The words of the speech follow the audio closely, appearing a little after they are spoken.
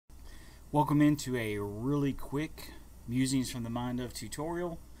Welcome into a really quick musings from the mind of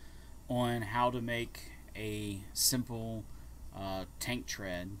tutorial on how to make a simple tank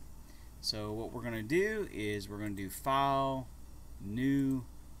tread. So what we're going to do is we're going to do File, New,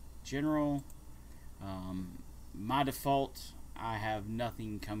 General. My default, I have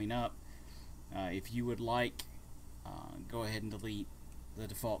nothing coming up. If you would like, go ahead and delete the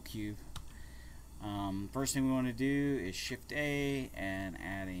default cube. First thing we want to do is Shift A and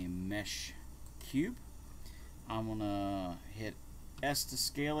add a mesh cube. I'm going to hit S to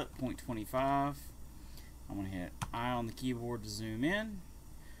scale it, 0.25. I'm going to hit I on the keyboard to zoom in.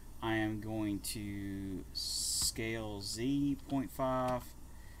 I am going to scale Z 0.5,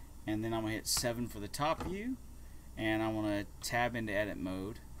 and then I'm going to hit 7 for the top view, and I want to tab into edit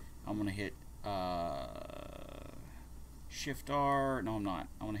mode. I'm going to hit Shift R. No, I'm not.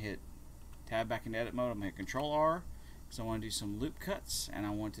 I'm going to hit tab back into edit mode. I'm going to hit Control R because I want to do some loop cuts, and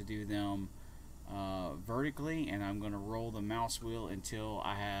I want to do them vertically, and I'm going to roll the mouse wheel until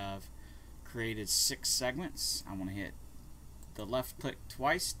I have created 6 segments. I'm going to hit the left click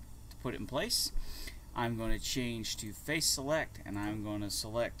twice to put it in place. I'm going to change to face select, and I'm going to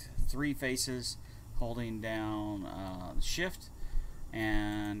select 3 faces holding down Shift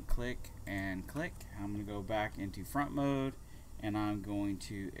and click and click. I'm going to go back into front mode, and I'm going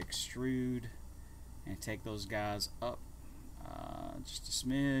to extrude and take those guys up just a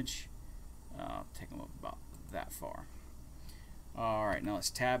smidge. Take them up about that far. Alright, now let's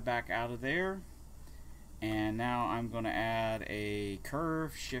tab back out of there, and now I'm going to add a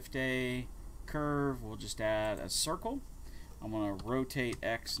curve. Shift A, curve. We'll just add a circle. I'm going to rotate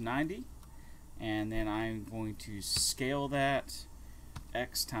X 90, and then I'm going to scale that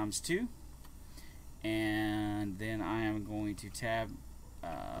X times 2, and then I am going to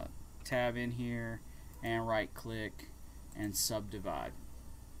tab in here and right click and subdivide.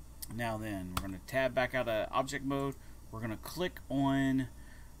 Now then, we're going to tab back out of object mode. We're going to click on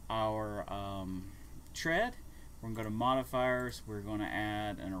our tread. We're going to go to modifiers. We're going to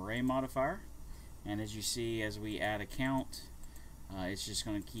add an array modifier, and as you see, as we add a count, it's just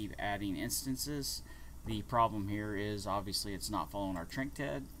going to keep adding instances. The problem here is obviously it's not following our tank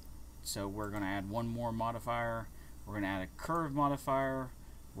tread, so we're going to add one more modifier. We're going to add a curve modifier.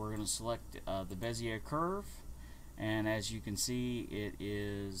 We're going to select the Bezier curve, and as you can see, it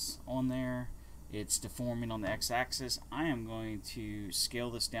is on there. It's deforming on the x-axis. I am going to scale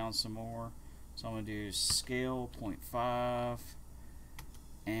this down some more, so I'm going to do scale 0.5,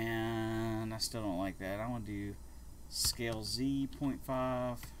 and I still don't like that. I want to do scale Z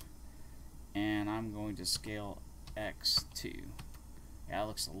 0.5, and I'm going to scale X 2. Yeah, that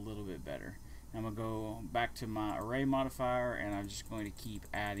looks a little bit better. I'm going to go back to my array modifier, and I'm just going to keep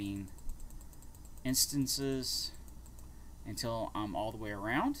adding instances until I'm all the way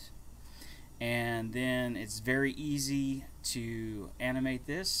around. And then it's very easy to animate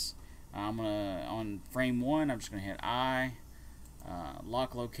this. I'm gonna, on frame 1, I'm just gonna hit I,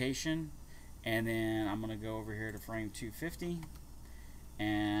 lock location, and then I'm gonna go over here to frame 250,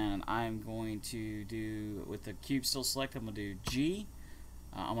 and I'm going to do, with the cube still selected, I'm gonna do G.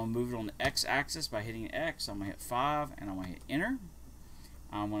 I'm gonna move it on the x-axis by hitting X. I'm gonna hit 5, and I'm gonna hit enter.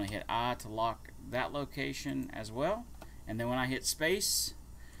 I'm gonna hit I to lock that location as well, and then when I hit space,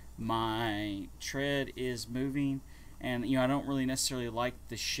 my tread is moving. And I don't really necessarily like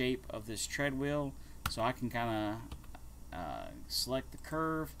the shape of this tread wheel, so I can kind of select the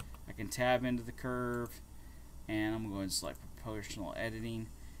curve. I can tab into the curve, and I'm going to select proportional editing,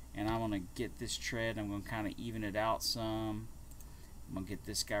 and I'm going to get this tread. I'm going to kind of even it out some. I'm going to get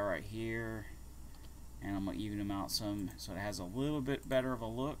this guy right here, and I'm going to even him out some so it has a little bit better of a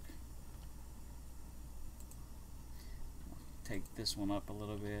look. Take this one up a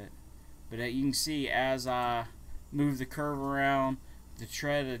little bit, but you can see as I move the curve around, the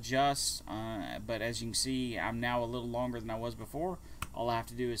tread adjusts, but as you can see, I'm now a little longer than I was before. All I have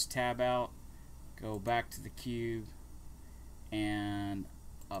to do is tab out, go back to the cube, and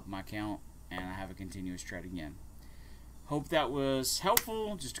up my count, and I have a continuous tread again. Hope that was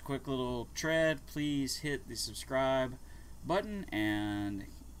helpful. Just a quick little tread. Please hit the subscribe button and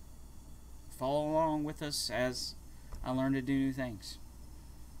follow along with us as I learn to do new things.